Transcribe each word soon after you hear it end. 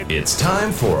It's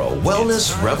time for a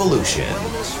Wellness Revolution.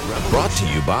 Brought to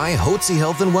you by Hotze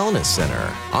Health and Wellness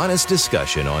Center. Honest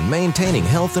discussion on maintaining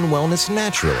health and wellness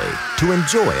naturally to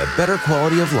enjoy a better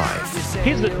quality of life.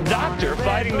 He's the doctor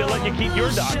fighting to let you keep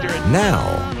your doctor.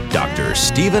 Now, Dr.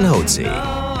 Stephen Hotze.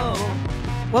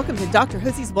 Welcome to Dr.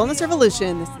 Hotze's Wellness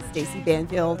Revolution. This is Stacy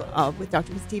Banfield with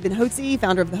Dr. Stephen Hotze,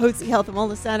 founder of the Hotze Health and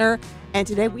Wellness Center. And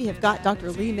today we have got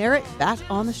Dr. Lee Merritt back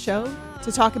on the show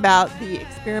to talk about the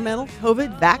experimental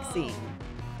COVID vaccine.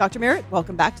 Dr. Merritt,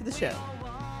 welcome back to the show.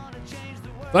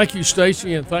 Thank you,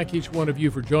 Stacy, and thank each one of you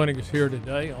for joining us here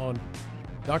today on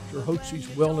Dr. Hotze's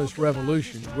Wellness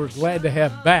Revolution. We're glad to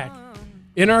have back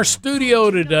in our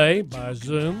studio today by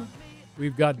Zoom,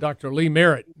 we've got Dr. Lee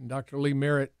Merritt. And Dr. Lee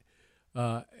Merritt,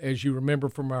 as you remember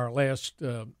from our last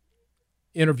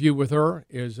interview with her,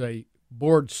 is a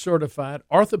board-certified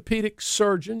orthopedic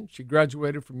surgeon. She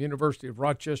graduated from University of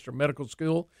Rochester Medical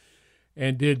School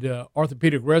and did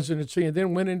orthopedic residency and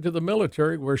then went into the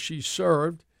military where she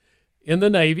served in the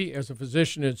Navy as a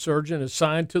physician and surgeon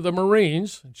assigned to the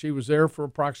Marines. And she was there for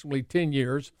approximately 10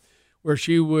 years where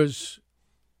she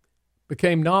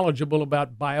became knowledgeable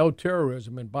about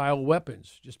bioterrorism and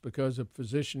bioweapons just because a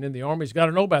physician in the Army's got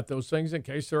to know about those things in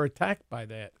case they're attacked by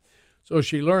that. So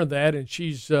she learned that, and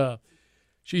she's a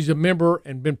member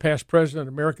and been past president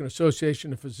of the American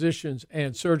Association of Physicians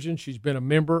and Surgeons. She's been a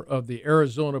member of the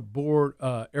Arizona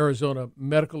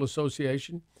Medical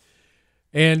Association.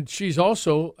 And she's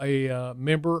also a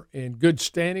member in good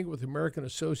standing with the American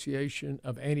Association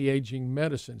of Anti-Aging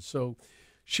Medicine. So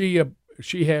she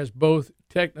has both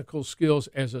technical skills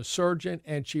as a surgeon,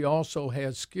 and she also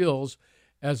has skills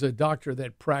as a doctor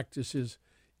that practices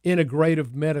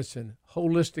integrative medicine,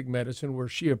 holistic medicine, where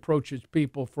she approaches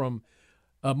people from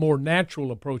a more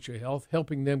natural approach of health,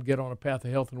 helping them get on a path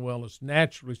of health and wellness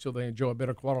naturally so they enjoy a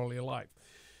better quality of life.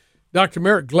 Dr.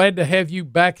 Merritt, glad to have you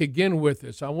back again with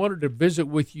us. I wanted to visit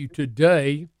with you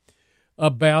today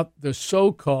about the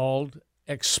so-called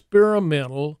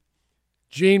experimental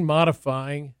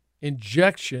gene-modifying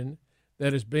injection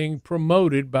that is being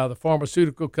promoted by the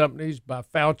pharmaceutical companies, by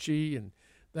Fauci and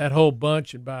that whole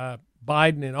bunch, and by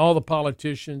Biden and all the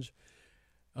politicians,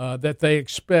 that they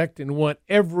expect and want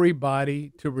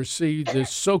everybody to receive this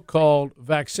so-called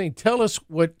vaccine. Tell us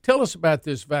about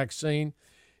this vaccine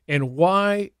and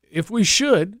why, if we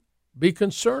should, be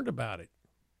concerned about it.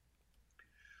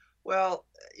 Well,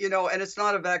 and it's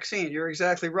not a vaccine. You're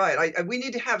exactly right. We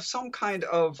need to have some kind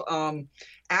of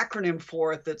acronym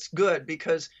for it that's good,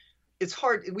 because it's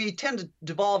hard. We tend to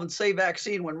devolve and say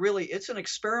vaccine when really it's an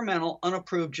experimental,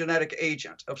 unapproved genetic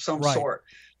agent of some sort.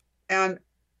 And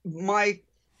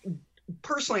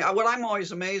personally, what I'm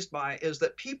always amazed by is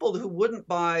that people who wouldn't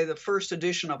buy the first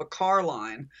edition of a car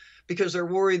line because they're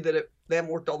worried that they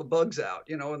haven't worked all the bugs out,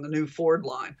 in the new Ford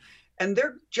line, and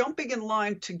they're jumping in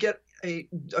line to get a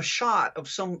shot of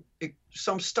some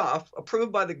stuff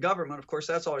approved by the government. Of course,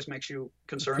 that always makes you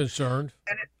concerned.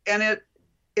 And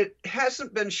it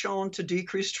hasn't been shown to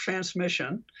decrease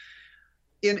transmission.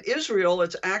 In Israel,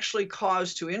 it's actually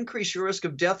caused to increase your risk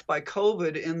of death by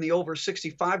COVID in the over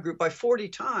 65 group by 40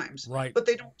 times. Right. But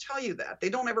they don't tell you that. They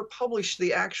don't ever publish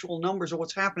the actual numbers of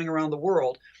what's happening around the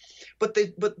world. But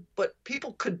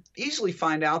people could easily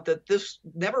find out that this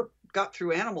never got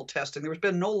through animal testing. There's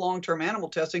been no long-term animal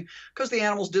testing because the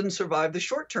animals didn't survive the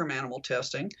short-term animal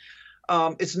testing.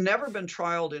 It's never been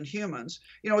trialed in humans.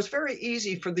 It's very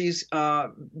easy for these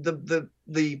the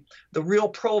real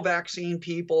pro-vaccine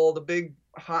people, the big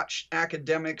hot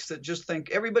academics that just think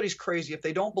everybody's crazy if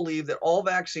they don't believe that all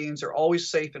vaccines are always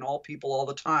safe in all people all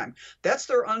the time. That's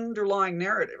their underlying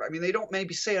narrative. I mean, they don't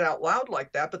maybe say it out loud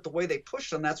like that, but the way they push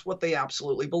them, that's what they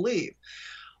absolutely believe.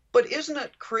 But isn't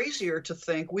it crazier to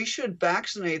think we should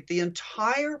vaccinate the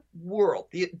entire world,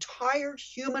 the entire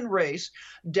human race,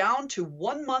 down to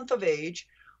 1 month of age,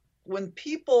 when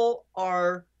people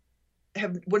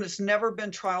when it's never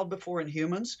been trialed before in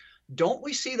humans? Don't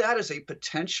we see that as a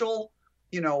potential,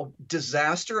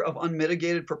 disaster of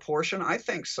unmitigated proportion? I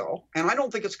think so. And I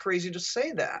don't think it's crazy to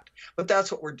say that, but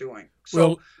that's what we're doing.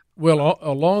 So, well,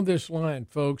 along this line,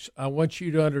 folks, I want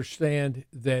you to understand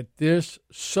that this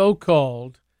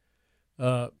so-called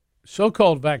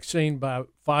vaccine by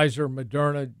Pfizer,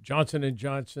 Moderna, Johnson &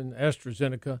 Johnson,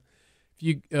 AstraZeneca,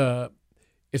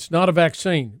 it's not a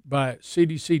vaccine by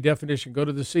CDC definition. Go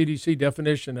to the CDC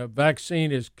definition. A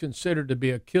vaccine is considered to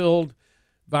be a killed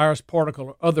virus, particle,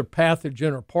 or other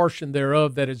pathogen or portion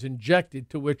thereof that is injected,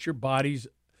 to which your body's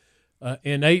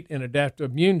innate and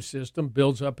adaptive immune system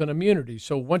builds up an immunity.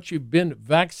 So once you've been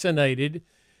vaccinated,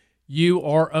 you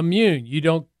are immune. You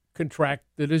don't contract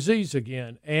the disease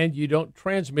again, and you don't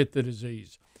transmit the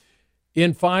disease.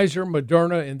 in Pfizer,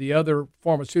 Moderna, and the other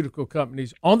pharmaceutical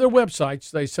companies, on their websites,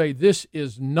 they say this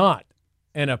is not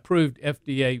an approved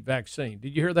FDA vaccine.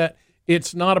 Did you hear that?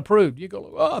 It's not approved. You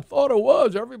go, oh, I thought it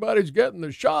was. Everybody's getting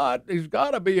the shot. It's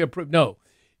got to be approved. No,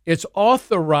 it's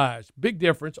authorized. Big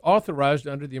difference. Authorized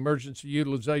under the Emergency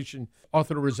Utilization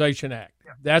Authorization Act.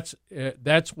 That's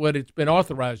what it's been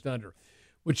authorized under,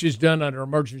 which is done under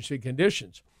emergency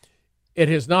conditions. It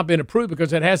has not been approved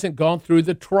because it hasn't gone through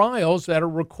the trials that are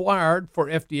required for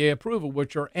FDA approval,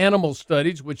 which are animal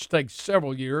studies, which take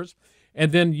several years,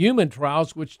 and then human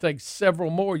trials, which take several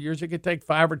more years. It could take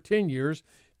 5 or 10 years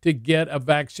to get a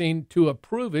vaccine to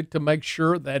approve it to make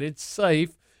sure that it's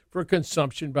safe for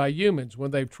consumption by humans.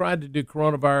 When they've tried to do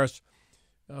coronavirus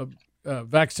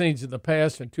vaccines in the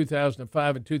past in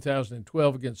 2005 and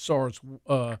 2012 against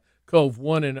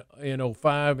SARS-CoV-1 in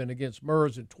 2005 and against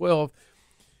MERS in 2012,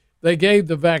 they gave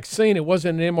the vaccine. It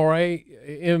wasn't an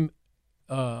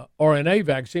mRNA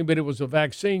vaccine, but it was a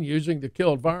vaccine using the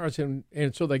killed virus. And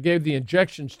so they gave the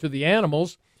injections to the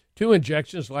animals, 2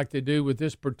 injections like they do with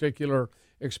this particular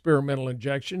experimental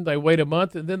injection. They wait a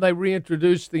month, and then they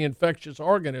reintroduce the infectious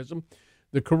organism,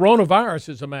 the coronavirus,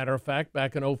 as a matter of fact,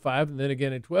 back in 2005 and then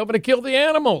again in 2012, and it killed the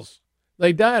animals.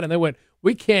 They died, and they went,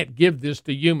 we can't give this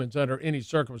to humans under any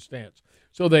circumstance.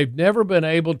 So they've never been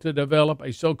able to develop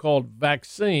a so-called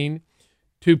vaccine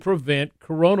to prevent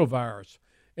coronavirus.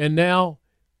 And now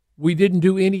we didn't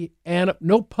do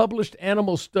no published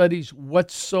animal studies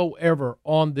whatsoever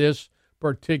on this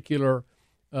particular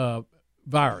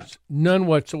virus, none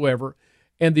whatsoever.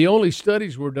 And the only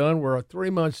studies were done were a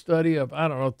 3-month study of,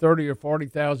 30 or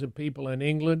 40,000 people in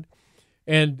England,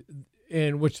 and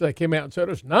in which they came out and said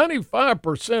it's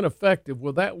 95% effective.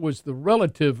 Well, that was the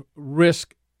relative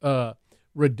risk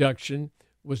reduction,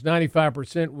 was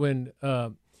 95% when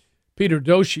Peter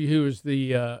Doshi, who is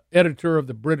the editor of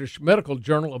the British Medical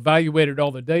Journal, evaluated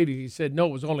all the data. He said, no,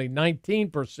 it was only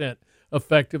 19%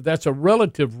 effective. That's a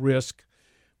relative risk.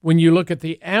 When you look at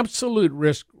the absolute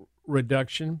risk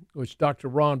reduction, which Dr.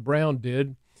 Ron Brown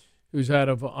did, who's out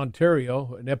of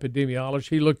Ontario, an epidemiologist,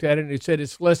 he looked at it and he said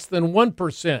it's less than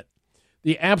 1%.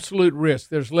 The absolute risk,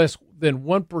 there's less than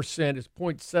 1%, it's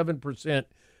 0.7%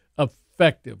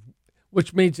 effective,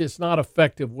 which means it's not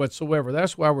effective whatsoever.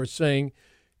 That's why we're seeing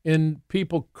in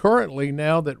people currently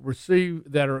now that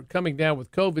are coming down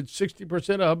with COVID,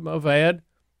 60% of them have had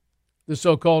the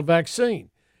so-called vaccine.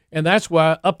 And that's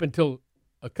why up until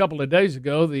a couple of days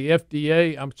ago, the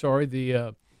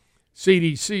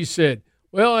CDC said,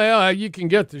 well, yeah, you can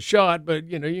get the shot, but,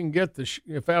 you can get the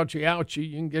Fauci ouchie,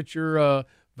 you can get your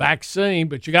vaccine,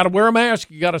 but you got to wear a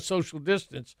mask, you got to social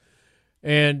distance.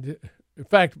 And, in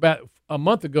fact, about a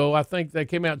month ago, I think they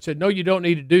came out and said, no, you don't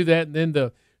need to do that. And then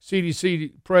the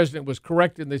CDC president was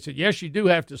corrected, and they said, yes, you do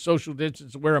have to social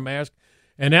distance and wear a mask.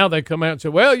 And now they come out and say,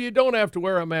 well, you don't have to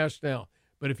wear a mask now.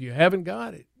 But if you haven't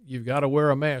got it, you've got to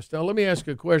wear a mask. Now, let me ask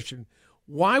you a question.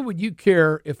 Why would you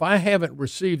care if I haven't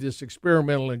received this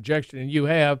experimental injection and you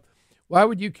have? Why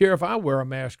would you care if I wear a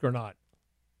mask or not?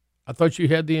 I thought you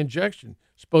had the injection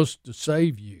supposed to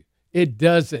save you. It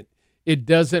doesn't. It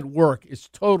doesn't work. It's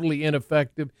totally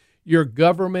ineffective. Your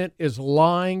government is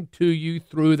lying to you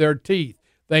through their teeth.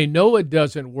 They know it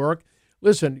doesn't work.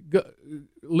 Listen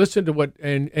to what,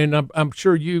 and I'm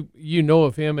sure you know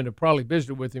of him and have probably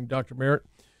visited with him, Dr. Merritt,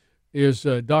 is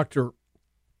Dr.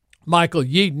 Michael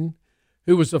Yeadon,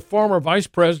 who was the former vice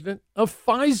president of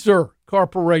Pfizer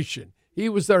Corporation. He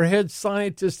was their head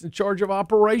scientist in charge of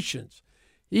operations.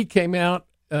 He came out,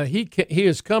 he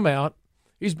has come out,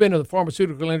 he's been in the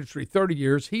pharmaceutical industry 30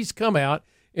 years. He's come out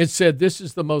and said this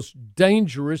is the most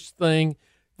dangerous thing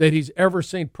that he's ever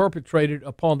seen perpetrated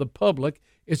upon the public.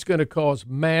 It's going to cause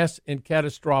mass and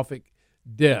catastrophic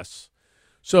deaths.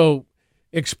 So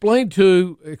explain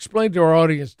to our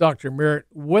audience, Dr. Merritt,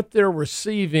 what they're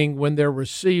receiving when they're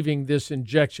receiving this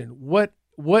injection. What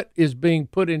is being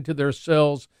put into their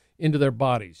cells, into their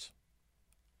bodies?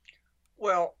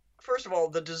 Well, first of all,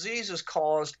 the disease is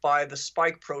caused by the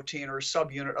spike protein or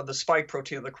subunit of the spike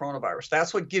protein of the coronavirus.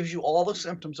 That's what gives you all the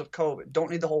symptoms of COVID. Don't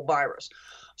need the whole virus.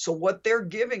 So what they're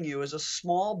giving you is a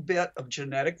small bit of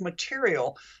genetic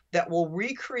material that will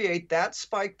recreate that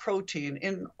spike protein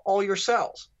in all your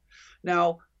cells.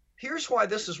 Now, here's why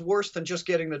this is worse than just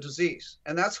getting the disease.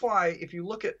 And that's why if you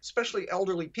look at especially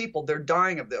elderly people, they're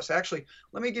dying of this. Actually,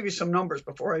 let me give you some numbers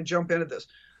before I jump into this.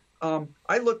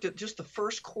 I looked at just the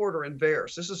first quarter in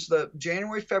VAERS. This is the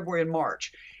January, February, and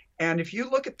March. And if you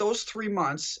look at those 3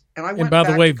 months, and by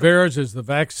the way, VAERS is the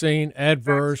Vaccine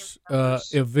Adverse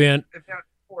Event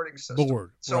reporting system.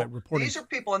 Board. So right, reporting. these are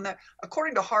people, and that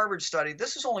according to Harvard study,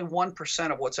 this is only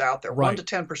 1% of what's out there, Right. 1 to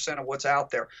 10% of what's out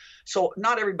there. So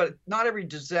not every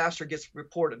disaster gets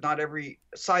reported, not every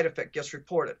side effect gets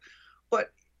reported,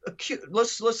 but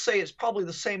let's say it's probably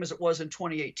the same as it was in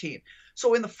 2018.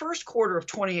 So in the first quarter of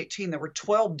 2018, there were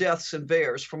 12 deaths in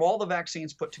VAERS from all the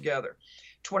vaccines put together.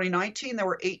 2019, there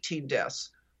were 18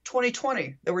 deaths.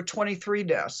 2020, there were 23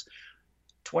 deaths.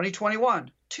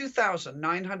 2021,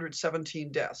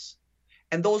 2,917 deaths.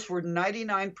 And those were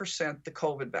 99% the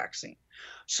COVID vaccine.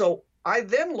 So I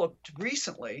then looked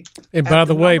recently. And by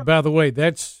the way,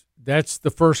 that's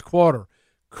the first quarter.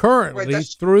 Currently,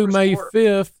 Right, through first May quarter.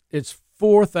 5th, it's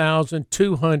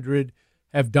 4,200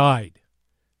 have died,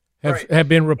 have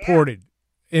been reported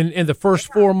in the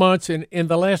first 4 months. And in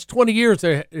the last 20 years,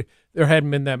 there hadn't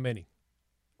been that many.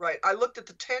 Right. I looked at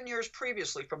the 10 years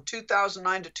previously from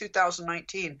 2009 to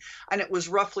 2019, and it was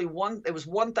roughly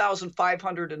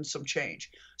 1,500 and some change.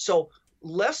 So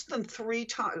less than 3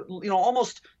 times,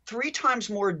 almost 3 times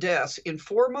more deaths in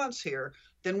 4 months here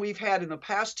than we've had in the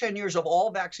past 10 years of all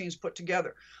vaccines put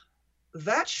together.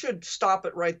 That should stop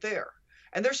it right there.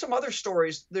 And there's some other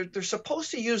stories. They're supposed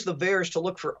to use the VAERS to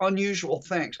look for unusual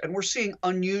things, and we're seeing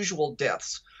unusual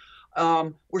deaths.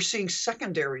 We're seeing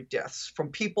secondary deaths from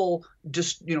people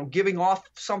just, giving off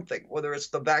something, whether it's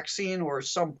the vaccine or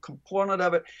some component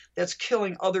of it that's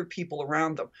killing other people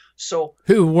around them. So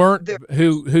who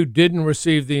didn't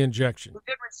receive the injection. Who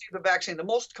didn't receive the vaccine. The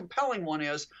most compelling one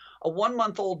is a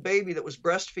 1-month-old baby that was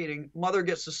breastfeeding. Mother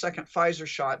gets the second Pfizer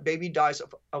shot. Baby dies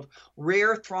of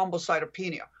rare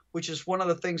thrombocytopenia, which is one of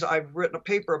the things I've written a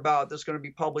paper about that's going to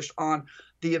be published on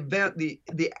the event, the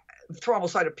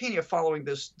thrombocytopenia following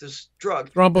this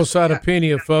drug.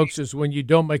 Thrombocytopenia, folks, is when you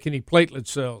don't make any platelet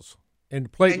cells.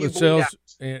 And platelet cells,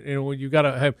 and when you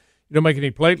don't make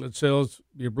any platelet cells,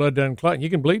 your blood doesn't clot, and you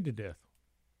can bleed to death.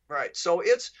 Right. So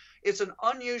it's an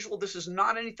unusual. This is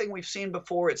not anything we've seen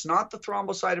before. It's not the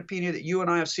thrombocytopenia that you and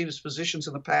I have seen as physicians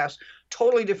in the past.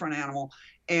 Totally different animal.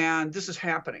 And this is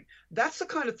happening. That's the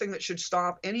kind of thing that should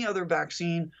stop any other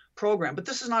vaccine program. But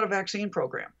this is not a vaccine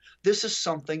program. This is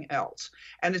something else.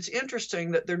 And it's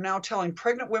interesting that they're now telling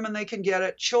pregnant women they can get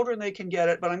it, children they can get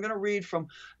it. But I'm going to read from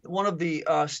one of the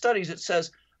studies. It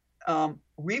says,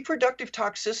 reproductive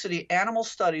toxicity, animal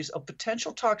studies of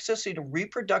potential toxicity to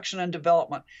reproduction and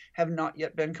development have not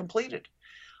yet been completed.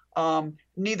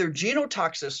 Neither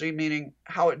genotoxicity, meaning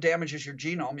how it damages your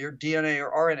genome, your DNA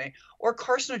or RNA, or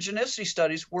carcinogenicity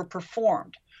studies were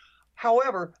performed.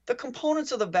 However, the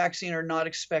components of the vaccine are not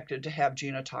expected to have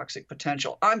genotoxic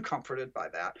potential. I'm comforted by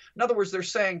that. In other words, they're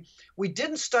saying we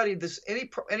didn't study this.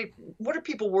 What are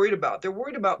people worried about? They're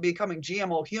worried about becoming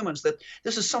GMO humans, that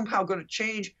this is somehow going to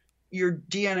change your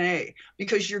DNA,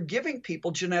 because you're giving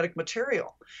people genetic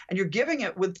material, and you're giving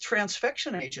it with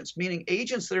transfection agents, meaning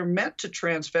agents that are meant to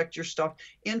transfect your stuff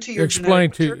into your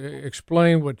genetic material.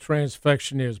 Explain what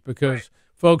transfection is, because right.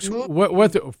 Folks,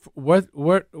 what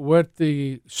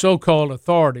the so-called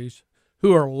authorities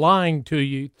who are lying to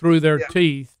you through their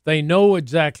teeth, they know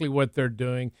exactly what they're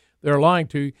doing. They're lying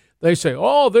to you. They say,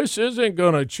 oh, this isn't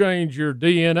going to change your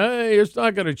DNA. It's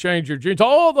not going to change your genes.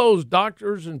 All those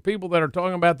doctors and people that are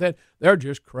talking about that, they're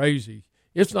just crazy.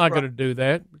 It's not going to do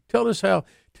that. Tell us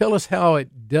how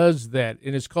it does that.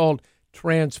 And it's called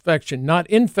transfection, not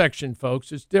infection,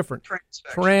 folks. It's different.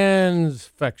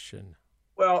 Transfection.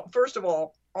 Well, first of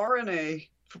all, RNA,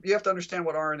 you have to understand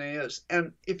what RNA is.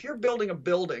 And if you're building a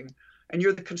building and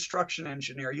you're the construction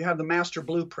engineer, you have the master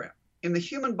blueprint. In the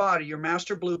human body, your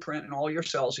master blueprint in all your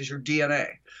cells is your DNA.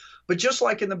 But just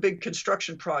like in the big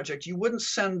construction project, you wouldn't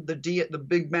send the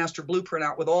big master blueprint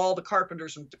out with all the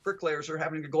carpenters and bricklayers who are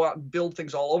having to go out and build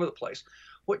things all over the place.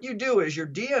 What you do is your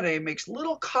DNA makes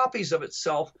little copies of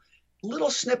itself, little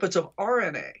snippets of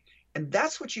RNA. And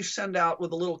that's what you send out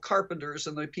with the little carpenters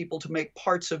and the people to make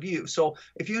parts of you. So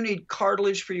if you need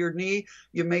cartilage for your knee,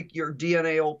 your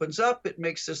DNA opens up. It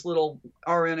makes this little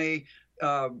RNA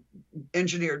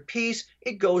engineered piece.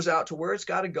 It goes out to where it's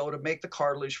got to go to make the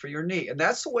cartilage for your knee. And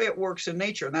that's the way it works in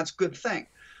nature, and that's a good thing.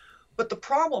 But the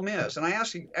problem is, and I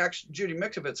asked Judy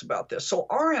Mikovits about this, so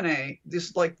RNA,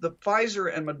 this like the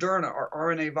Pfizer and Moderna are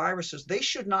RNA viruses, they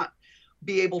should not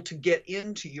be able to get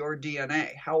into your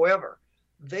DNA. However,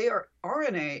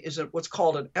 RNA is what's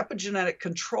called an epigenetic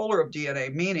controller of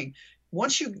DNA, meaning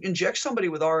once you inject somebody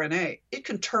with RNA, it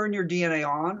can turn your DNA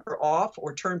on or off,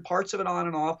 or turn parts of it on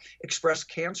and off, express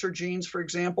cancer genes, for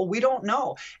example. We don't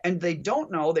know. And they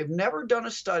don't know. They've never done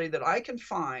a study that I can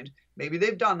find. Maybe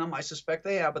they've done them. I suspect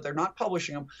they have, but they're not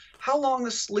publishing them. How long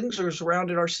this lingers around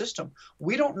in our system.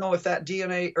 We don't know if that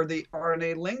DNA or the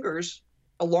RNA lingers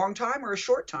a long time or a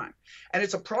short time. And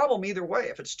it's a problem either way.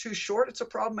 If it's too short, it's a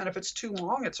problem. And if it's too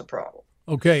long, it's a problem.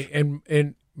 Okay.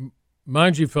 And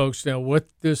mind you, folks, now what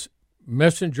this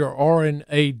messenger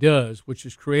RNA does, which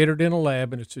is created in a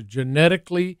lab, and it's a genetic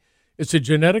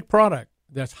product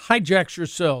that hijacks your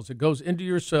cells. It goes into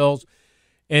your cells,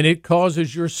 and it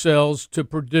causes your cells to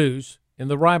produce, in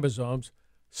the ribosomes,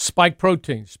 spike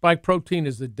protein. Spike protein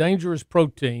is the dangerous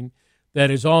protein that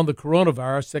is on the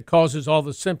coronavirus that causes all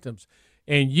the symptoms.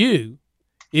 And you,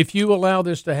 if you allow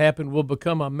this to happen, will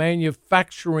become a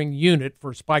manufacturing unit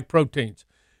for spike proteins.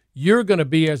 You're going to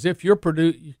be as if you're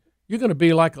going to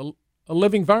be like a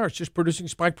living virus just producing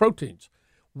spike proteins.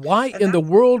 Why in the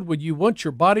world would you want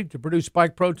your body to produce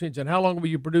spike proteins, and how long will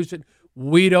you produce it?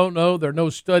 We don't know. There are no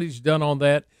studies done on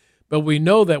that. But we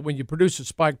know that when you produce the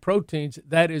spike proteins,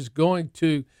 that is going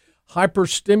to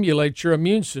hyperstimulate your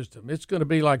immune system. It's going to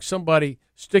be like somebody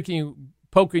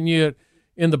poking you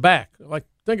in the back. Like,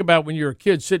 think about when you're a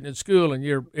kid sitting in school and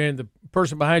the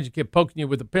person behind you kept poking you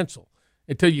with a pencil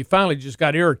until you finally just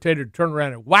got irritated, turned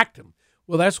around and whacked them.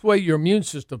 Well, that's the way your immune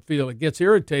system feels. It gets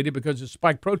irritated because the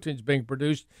spike protein is being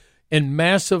produced in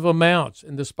massive amounts,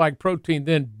 and the spike protein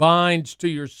then binds to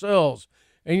your cells.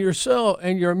 And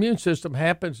your immune system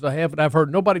happens to have it. I've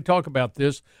heard nobody talk about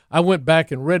this. I went back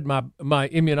and read my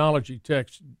immunology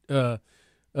text,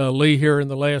 Lee, here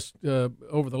in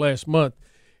over the last month.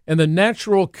 And the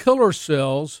natural killer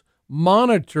cells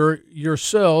monitor your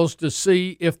cells to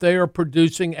see if they are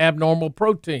producing abnormal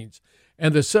proteins.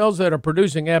 And the cells that are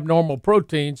producing abnormal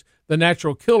proteins, the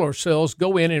natural killer cells,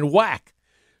 go in and whack.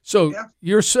 So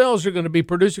your cells are going to be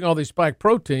producing all these spike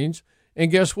proteins. And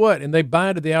guess what? And they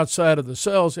bind to the outside of the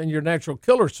cells, and your natural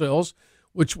killer cells,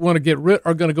 which want to get rid,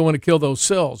 are going to go in and kill those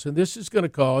cells. And this is going to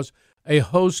cause a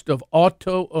host of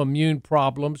autoimmune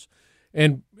problems,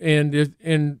 and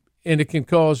it can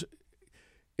cause,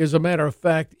 as a matter of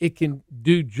fact, it can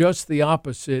do just the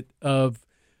opposite of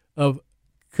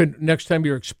next time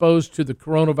you're exposed to the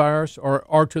coronavirus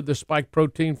or to the spike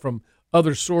protein from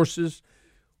other sources.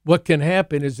 What can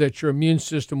happen is that your immune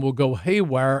system will go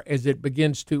haywire as it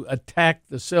begins to attack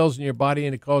the cells in your body,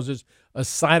 and it causes a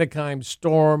cytokine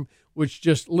storm, which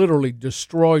just literally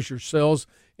destroys your cells.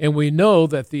 And we know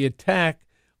that the attack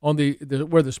on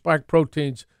where the spike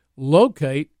proteins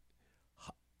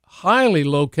highly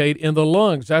locate in the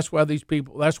lungs. That's why it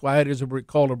is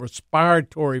called a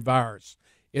respiratory virus.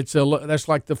 That's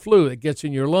like the flu. It gets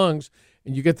in your lungs,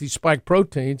 and you get these spike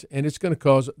proteins, and it's going to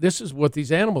cause, this is what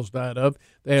these animals died of.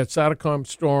 They had cytokine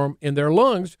storm in their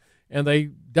lungs, and they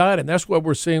died. And that's what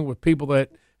we're seeing with people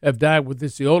that have died with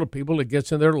this. The older people, it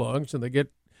gets in their lungs, and they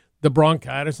get the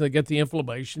bronchitis, and they get the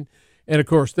inflammation. And, of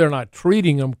course, they're not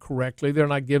treating them correctly. They're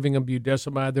not giving them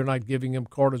budesonide. They're not giving them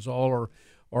cortisol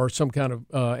or some kind of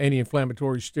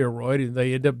anti-inflammatory steroid, and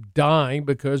they end up dying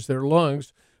because their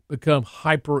lungs become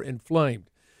hyperinflamed.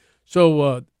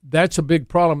 So that's a big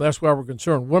problem. That's why we're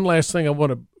concerned. One last thing I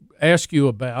want to ask you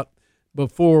about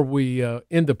before we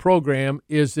end the program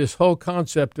is this whole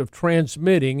concept of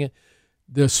transmitting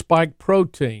the spike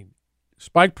protein.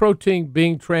 Spike protein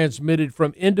being transmitted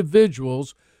from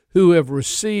individuals who have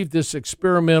received this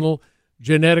experimental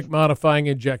genetic modifying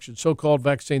injection, so-called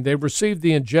vaccine. They've received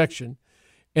the injection,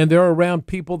 and they're around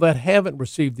people that haven't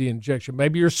received the injection.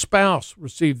 Maybe your spouse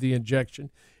received the injection,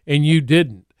 and you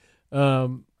didn't.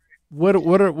 What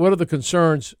are the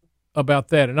concerns about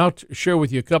that? And I'll share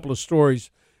with you a couple of stories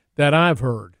that I've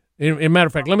heard. In matter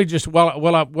of fact, let me just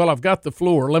while I've got the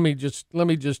floor, let me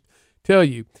just tell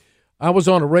you, I was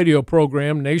on a radio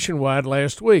program nationwide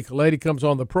last week. A lady comes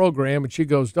on the program and she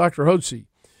goes, "Dr. Hotze,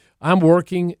 I'm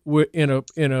working in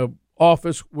a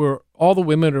office where all the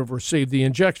women have received the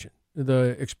injection,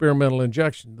 the experimental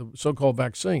injection, the so-called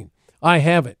vaccine. I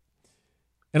haven't,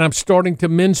 and I'm starting to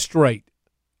menstruate."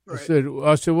 Right.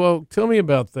 I said, well, tell me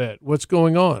about that. What's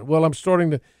going on? Well, I'm starting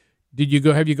to.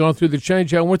 Have you gone through the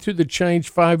change? I went through the change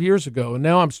 5 years ago, and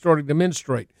now I'm starting to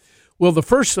menstruate. Well, the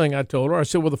first thing I told her, I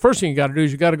said, well, the first thing you got to do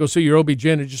is you got to go see your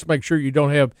OB-GYN and just make sure you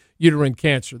don't have uterine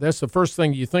cancer. That's the first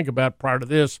thing you think about prior to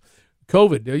this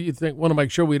COVID. You want to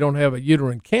make sure we don't have a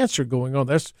uterine cancer going on.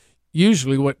 That's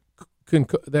usually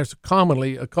that's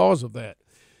commonly a cause of that.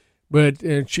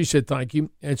 And she said, thank you.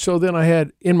 And so then I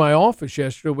had, in my office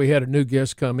yesterday, we had a new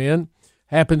guest come in,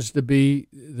 happens to be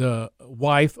the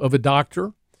wife of a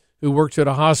doctor who works at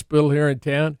a hospital here in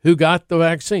town who got the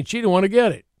vaccine. She didn't want to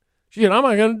get it. She said, I'm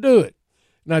not going to do it.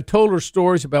 And I told her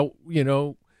stories about,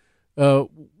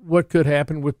 what could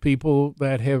happen with people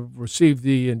that have received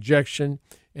the injection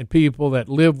and people that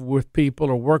live with people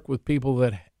or work with people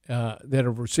that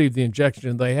have received the injection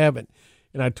and they haven't.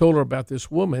 And I told her about this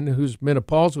woman who's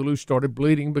menopausal who started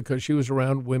bleeding because she was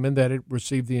around women that had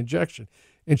received the injection.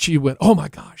 And she went, oh, my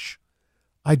gosh,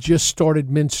 I just started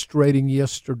menstruating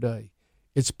yesterday.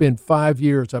 It's been 5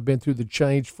 years. I've been through the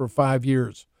change for 5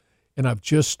 years. And I've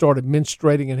just started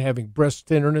menstruating and having breast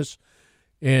tenderness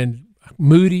and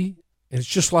moody. And it's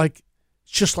just like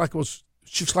it was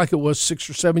 6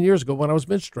 or 7 years ago when I was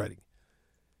menstruating.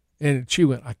 And she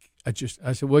went, I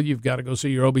said, well, you've got to go see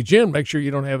your OB-GYN, make sure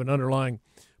you don't have an underlying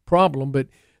problem. But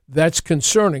that's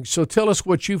concerning. So tell us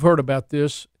what you've heard about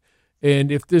this,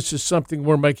 and if this is something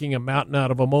we're making a mountain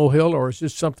out of a molehill, or is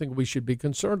this something we should be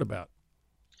concerned about?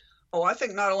 Oh, I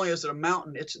think not only is it a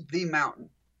mountain, it's the mountain.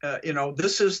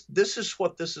 This is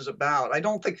what this is about. I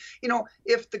don't think,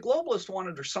 if the globalists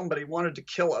wanted or somebody wanted to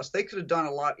kill us, they could have done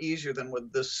a lot easier than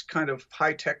with this kind of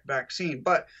high-tech vaccine,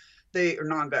 but or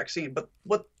non-vaccine.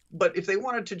 But if they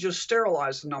wanted to just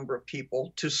sterilize the number of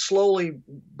people to slowly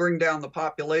bring down the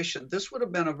population, this would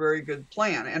have been a very good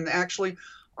plan. And actually,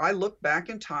 I looked back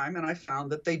in time and I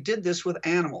found that they did this with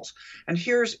animals. And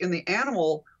here's in the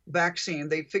animal vaccine,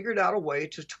 they figured out a way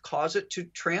to cause it to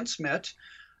transmit.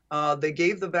 They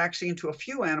gave the vaccine to a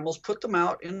few animals, put them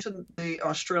out into the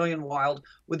Australian wild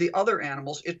with the other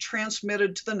animals. It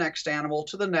transmitted to the next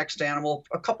animal,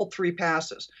 a couple, 3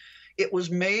 passes. It was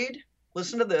made,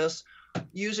 listen to this,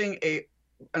 using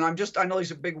I know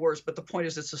these are big words, but the point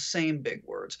is it's the same big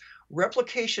words,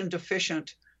 replication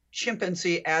deficient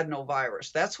chimpanzee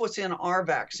adenovirus. That's what's in our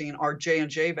vaccine, our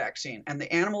J&J vaccine. And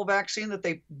the animal vaccine that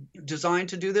they designed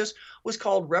to do this was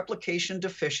called replication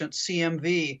deficient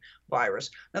CMV virus.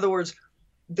 In other words,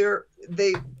 they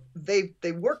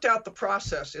worked out the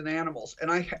process in animals. And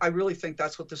I really think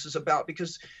that's what this is about,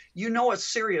 because it's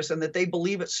serious and that they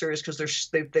believe it's serious because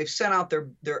they've sent out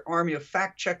their army of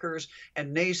fact checkers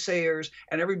and naysayers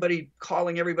and everybody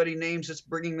calling everybody names that's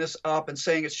bringing this up and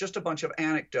saying it's just a bunch of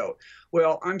anecdote.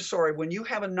 Well, I'm sorry. When you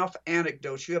have enough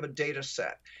anecdotes, you have a data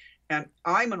set. And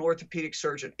I'm an orthopedic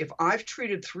surgeon. If I've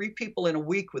treated 3 people in a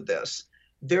week with this,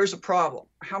 there's a problem.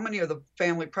 How many are the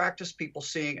family practice people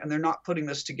seeing and they're not putting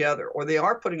this together, or they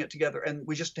are putting it together and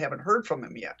we just haven't heard from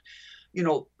them yet?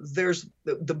 There's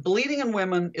the bleeding in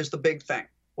women is the big thing.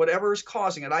 Whatever is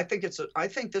causing it, I think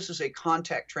this is a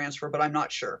contact transfer, but I'm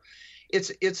not sure.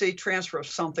 It's a transfer of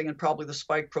something, and probably the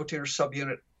spike protein or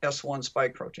subunit S1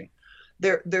 spike protein.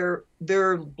 They're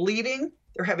bleeding.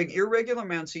 They're having irregular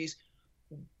menses.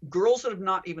 Girls that have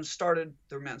not even started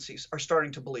their menses are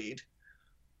starting to bleed.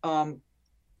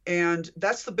 And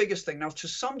that's the biggest thing. Now, to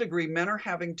some degree, men are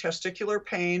having testicular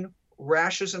pain,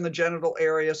 rashes in the genital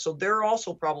area, so they're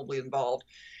also probably involved.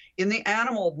 In the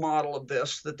animal model of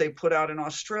this that they put out in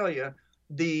Australia,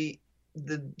 the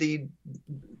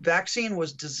vaccine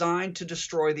was designed to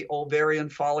destroy the ovarian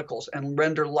follicles and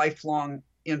render lifelong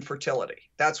infertility.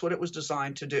 That's what it was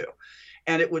designed to do.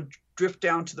 And it would drift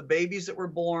down to the babies that were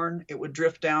born. It would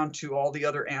drift down to all the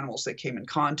other animals they came in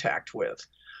contact with.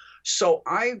 So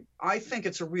I think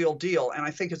it's a real deal, and I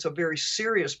think it's a very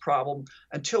serious problem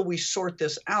until we sort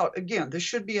this out. Again, this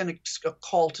should be a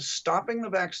call to stopping the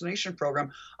vaccination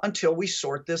program until we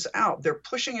sort this out. They're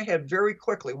pushing ahead very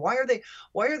quickly. Why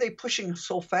are they pushing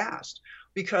so fast?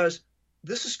 Because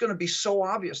this is going to be so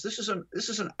obvious. This is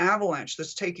an avalanche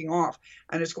that's taking off,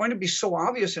 and it's going to be so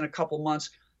obvious in a couple months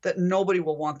that nobody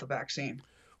will want the vaccine.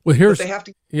 Well, here's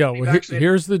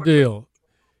the deal.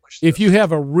 If you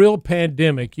have a real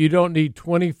pandemic, you don't need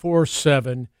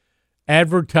 24/7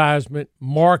 advertisement,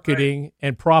 marketing,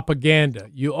 and propaganda.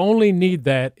 You only need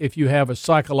that if you have a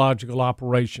psychological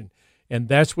operation. And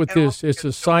that's what it's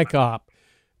a psych op.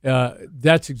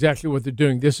 That's exactly what they're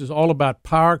doing. This is all about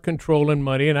power, control, and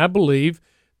money. And I believe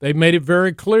they made it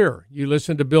very clear. You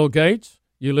listen to Bill Gates.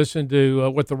 You listen to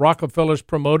what the Rockefellers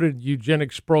promoted,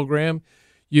 eugenics program.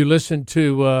 You listen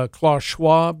to Klaus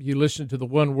Schwab. You listen to the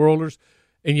One Worlders.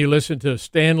 And you listen to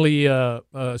Stanley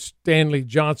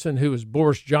Johnson, who is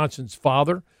Boris Johnson's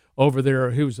father over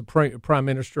there, who was the Prime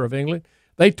Minister of England.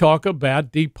 They talk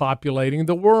about depopulating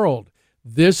the world.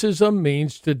 This is a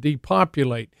means to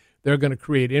depopulate. They're going to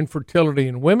create infertility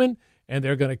in women, and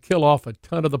they're going to kill off a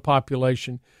ton of the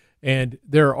population. And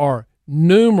there are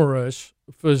numerous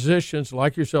physicians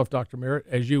like yourself, Dr. Merritt,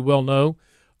 as you well know,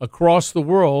 across the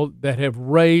world that have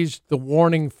raised the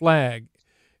warning flag.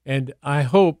 And I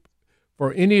hope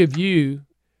for any of you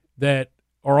that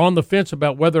are on the fence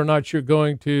about whether or not you're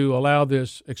going to allow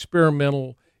this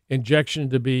experimental injection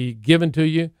to be given to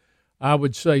you, I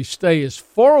would say stay as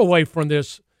far away from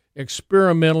this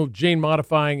experimental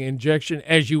gene-modifying injection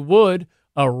as you would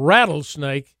a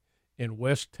rattlesnake in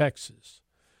West Texas.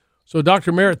 So,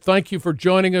 Dr. Merritt, thank you for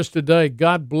joining us today.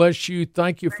 God bless you.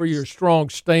 Thank you for your strong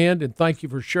stand, and thank you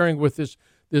for sharing with us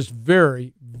this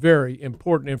very, very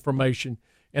important information.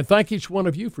 And thank each one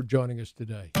of you for joining us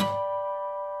today.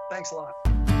 Thanks a lot.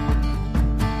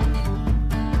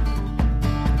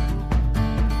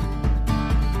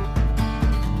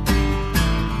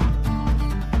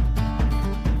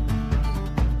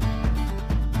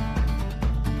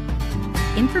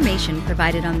 Information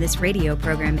provided on this radio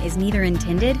program is neither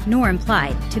intended nor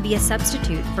implied to be a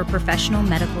substitute for professional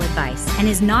medical advice and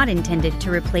is not intended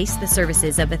to replace the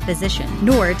services of a physician,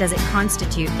 nor does it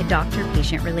constitute a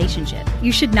doctor-patient relationship.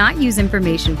 You should not use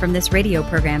information from this radio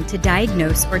program to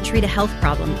diagnose or treat a health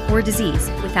problem or disease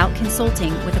without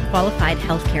consulting with a qualified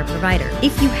healthcare provider.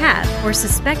 If you have or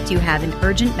suspect you have an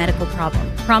urgent medical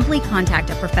problem, promptly contact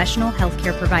a professional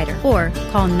healthcare provider or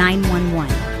call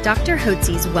 911. Dr.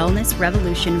 Hotze's Wellness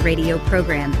Revolution radio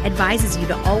program advises you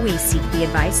to always seek the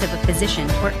advice of a physician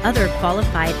or other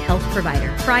qualified health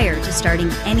provider prior to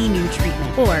starting any new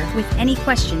treatment or with any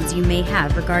questions you may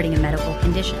have regarding a medical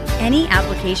condition. Any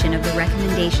application of the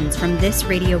recommendations from this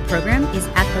radio program is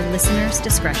at the listener's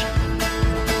discretion.